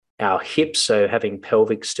our hips. So having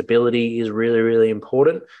pelvic stability is really, really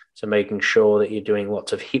important. So making sure that you're doing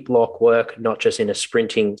lots of hip lock work, not just in a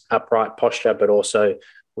sprinting upright posture, but also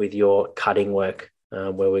with your cutting work,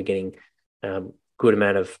 where we're getting good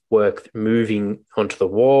amount of work moving onto the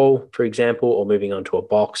wall, for example, or moving onto a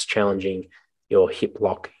box, challenging your hip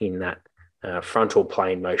lock in that frontal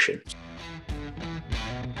plane motion.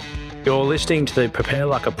 You're listening to the Prepare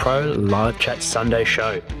Like a Pro Live Chat Sunday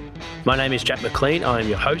show. My name is Jack McLean. I am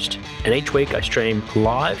your host, and each week I stream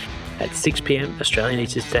live at 6 p.m. Australian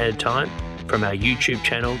Eastern Standard Time from our YouTube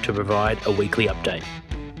channel to provide a weekly update.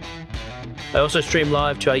 I also stream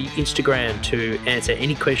live to our Instagram to answer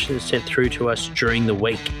any questions sent through to us during the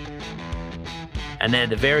week. And then at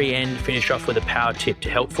the very end, finish off with a power tip to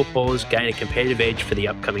help footballers gain a competitive edge for the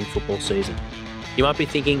upcoming football season. You might be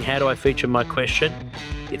thinking, how do I feature my question?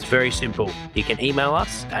 It's very simple. You can email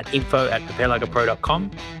us at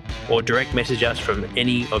info@preparelikeapro.com or direct message us from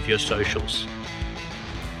any of your socials.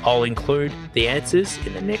 I'll include the answers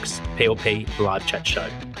in the next PLP live chat show.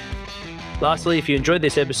 Lastly, if you enjoyed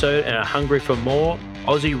this episode and are hungry for more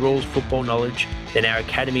Aussie rules football knowledge, then our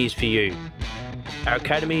academy is for you. Our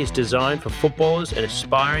academy is designed for footballers and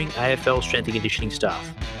aspiring AFL strength and conditioning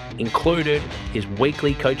staff. Included is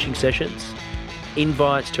weekly coaching sessions,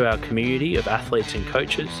 invites to our community of athletes and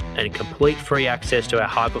coaches, and complete free access to our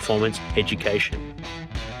high performance education.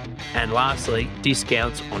 And lastly,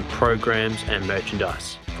 discounts on programs and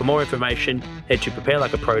merchandise. For more information, head to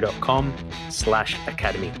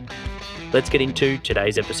preparelikeapro.com/academy. Let's get into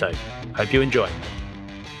today's episode. Hope you enjoy.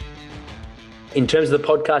 In terms of the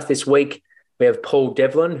podcast this week, we have Paul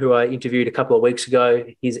Devlin, who I interviewed a couple of weeks ago.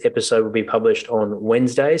 His episode will be published on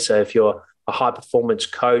Wednesday. So if you're a high performance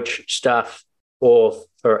coach, staff, or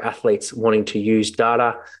for athletes wanting to use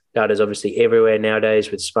data, data is obviously everywhere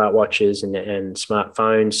nowadays with smartwatches and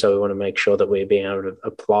smartphones. So we want to make sure that we're being able to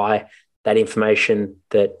apply that information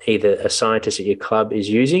that either a scientist at your club is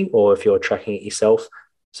using or if you're tracking it yourself.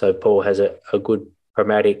 So Paul has a good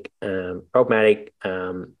pragmatic and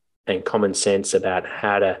common sense about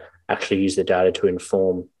how to actually use the data to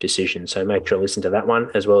inform decisions. So make sure to listen to that one,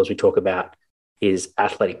 as well as we talk about his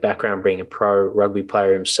athletic background, being a pro rugby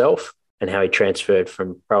player himself, and how he transferred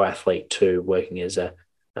from pro athlete to working as a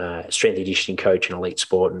strength and conditioning coach in elite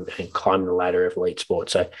sport and climbing the ladder of elite sport.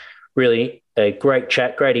 So really a great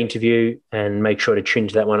chat, great interview, and make sure to tune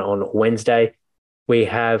to that one on Wednesday. We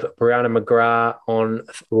have Brianna McGrath on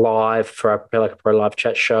live for our Prepare Like a Pro live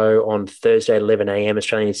chat show on Thursday at 11 a.m.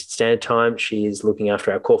 Australian Standard Time. She is looking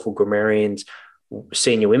after our Caulfield Grammarians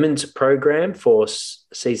senior women's program for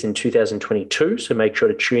season 2022. So make sure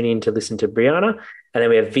to tune in to listen to Brianna. And then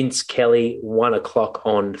we have Vince Kelly, 1 o'clock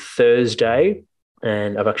on Thursday.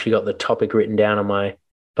 And I've actually got the topic written down on my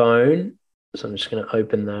phone. So I'm just going to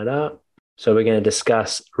open that up. So we're going to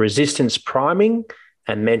discuss resistance priming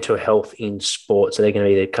and mental health in sport. So they're going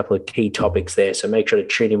to be a couple of key topics there. So make sure to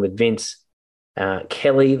tune in with Vince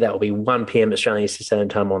Kelly. That will be 1 p.m. Australian Standard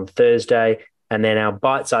Time on Thursday. And then our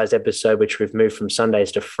bite-sized episode, which we've moved from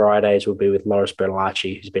Sundays to Fridays, will be with Loris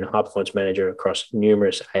Bertolacci, who's been a high-performance manager across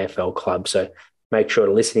numerous AFL clubs. So make sure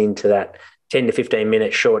to listen in to that 10 to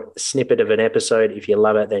 15-minute short snippet of an episode. If you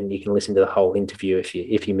love it, then you can listen to the whole interview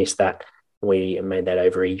if you missed that. We made that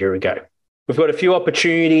over a year ago. We've got a few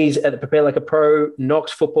opportunities at the Prepare Like a Pro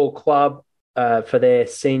Knox Football Club for their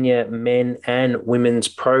senior men and women's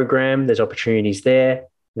program. There's opportunities there.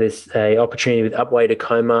 There's an opportunity with Upwey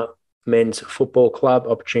Tacoma Men's Football Club,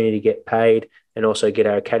 opportunity to get paid and also get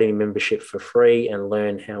our academy membership for free and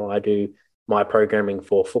learn how I do my programming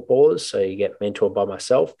for footballers. So you get mentored by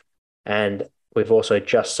myself. And we've also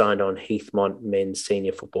just signed on Heathmont Men's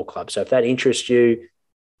Senior Football Club. So if that interests you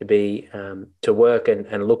to be to work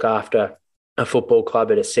and look after a football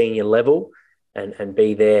club at a senior level and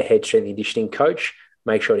be their head strength and conditioning coach,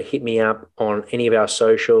 make sure to hit me up on any of our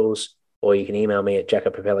socials, or you can email me at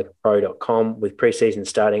jack@preparelikeapro.com. With preseason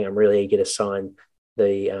starting, I'm really eager to sign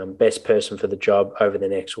the best person for the job over the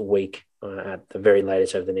next week, at the very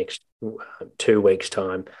latest over the next 2 weeks'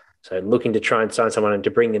 time. So looking to try and sign someone and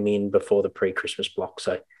to bring them in before the pre-Christmas block.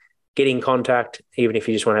 So get in contact. Even if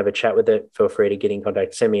you just want to have a chat with it, feel free to get in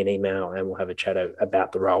contact, send me an email and we'll have a chat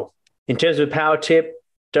about the role. In terms of power tip,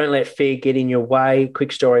 don't let fear get in your way.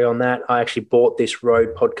 Quick story on that. I actually bought this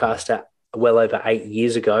Rode Podcaster well over 8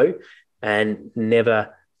 years ago and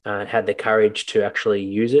never had the courage to actually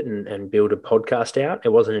use it and build a podcast out. It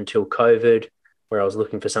wasn't until COVID where I was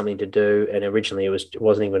looking for something to do. And originally it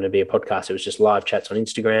wasn't even going to be a podcast. It was just live chats on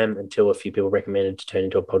Instagram until a few people recommended to turn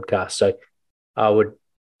into a podcast. So I would,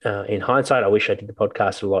 in hindsight, I wish I did the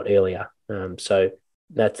podcast a lot earlier. So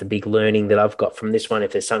that's the big learning that I've got from this one.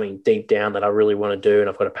 If there's something deep down that I really want to do and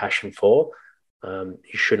I've got a passion for, you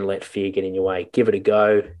shouldn't let fear get in your way. Give it a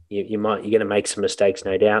go. You're going to make some mistakes,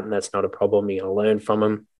 no doubt, and that's not a problem. You're going to learn from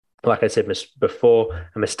them. Like I said before,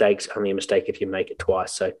 a mistake's only a mistake if you make it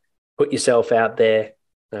twice. So put yourself out there.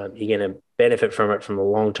 You're going to benefit from it from the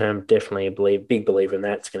long term. Definitely a big believer in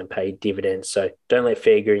that. It's going to pay dividends. So don't let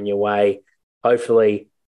fear get in your way. Hopefully,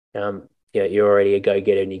 you're already a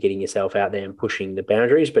go-getter and you're getting yourself out there and pushing the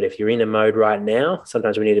boundaries. But if you're in a mode right now,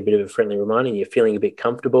 sometimes we need a bit of a friendly reminder and you're feeling a bit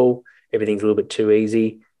comfortable, everything's a little bit too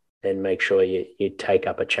easy, then make sure you take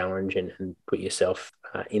up a challenge and put yourself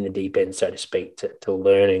in the deep end, so to speak, to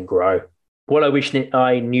learn and grow. What I wish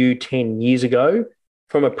I knew 10 years ago,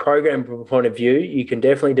 from a program point of view, you can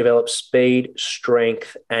definitely develop speed,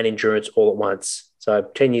 strength, and endurance all at once. So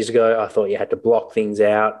 10 years ago, I thought you had to block things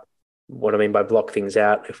out. What I mean by block things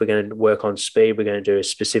out, if we're going to work on speed, we're going to do a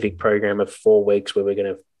specific program of 4 weeks where we're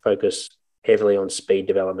going to focus heavily on speed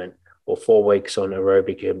development, or 4 weeks on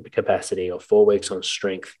aerobic capacity, or 4 weeks on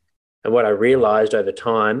strength. And what I realized over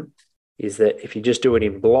time is that if you just do it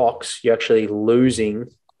in blocks, you're actually losing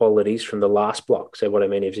qualities from the last block. So what I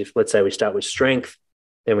mean is, if let's say we start with strength,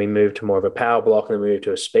 then we move to more of a power block, and then we move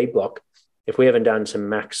to a speed block. If we haven't done some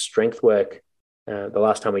max strength work, the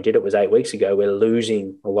last time we did it was 8 weeks ago, we're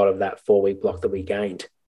losing a lot of that 4-week block that we gained.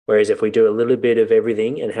 Whereas if we do a little bit of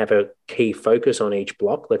everything and have a key focus on each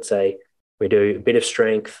block, let's say we do a bit of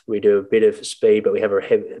strength, we do a bit of speed, but we have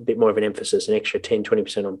a bit more of an emphasis, an extra 10,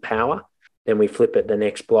 20% on power. Then we flip it the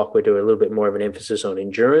next block, we do a little bit more of an emphasis on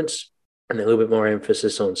endurance and a little bit more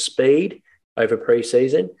emphasis on speed over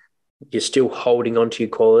pre-season. You're still holding on to your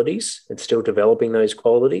qualities and still developing those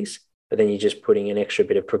qualities, but then you're just putting an extra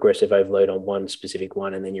bit of progressive overload on one specific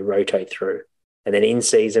one, and then you rotate through. And then in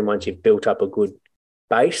season, once you've built up a good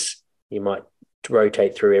base, you might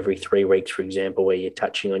rotate through every 3 weeks, for example, where you're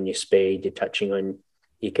touching on your speed, you're touching on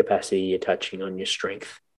your capacity, you're touching on your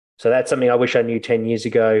strength. So that's something I wish I knew 10 years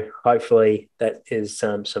ago. Hopefully that is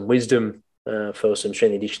some wisdom for some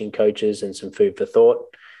strength and conditioning coaches and some food for thought.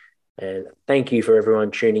 And thank you for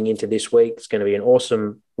everyone tuning into this week. It's going to be an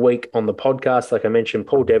awesome week on the podcast. Like I mentioned,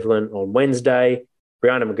 Paul Devlin on Wednesday,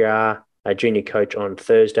 Brianna McGrath, a junior coach, on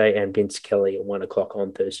Thursday, and Vince Kelly at 1 o'clock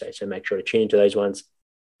on Thursday. So make sure to tune into those ones.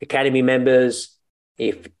 Academy members,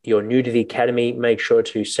 if you're new to the Academy, make sure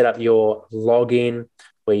to set up your login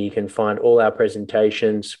where you can find all our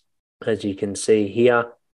presentations, as you can see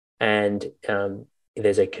here. And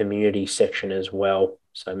there's a community section as well.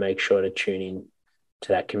 So make sure to tune in to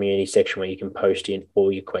that community section where you can post in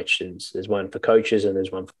all your questions. There's one for coaches and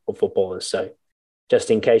there's one for footballers. So just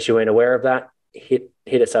in case you weren't aware of that, hit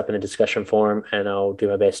us up in the discussion forum and I'll do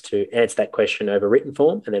my best to answer that question over written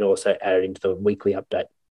form and then also add it into the weekly update.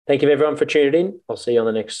 Thank you everyone for tuning in. I'll see you on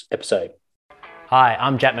the next episode. Hi,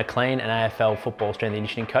 I'm Jack McLean, an AFL football strength and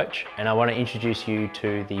conditioning coach, and I want to introduce you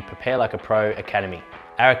to the Prepare Like a Pro Academy.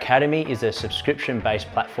 Our Academy is a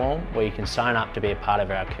subscription-based platform where you can sign up to be a part of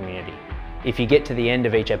our community. If you get to the end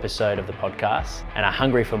of each episode of the podcast and are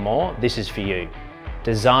hungry for more, this is for you.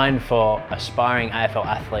 Designed for aspiring AFL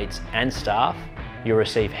athletes and staff, you'll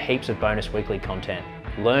receive heaps of bonus weekly content,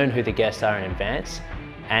 learn who the guests are in advance,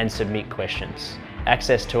 and submit questions.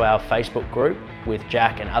 Access to our Facebook group with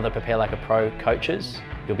Jack and other Prepare Like a Pro coaches.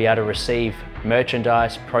 You'll be able to receive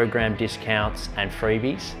merchandise, program discounts, and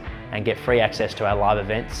freebies, and get free access to our live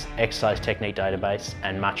events, exercise technique database,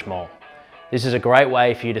 and much more. This is a great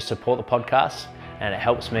way for you to support the podcast, and it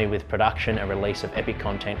helps me with production and release of epic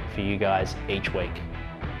content for you guys each week.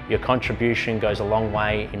 Your contribution goes a long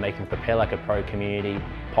way in making the Prepare Like a Pro community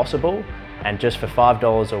possible, and just for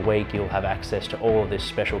 $5 a week, you'll have access to all of this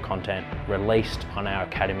special content released on our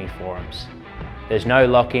Academy forums. There's no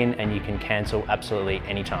lock-in and you can cancel absolutely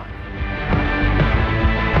anytime.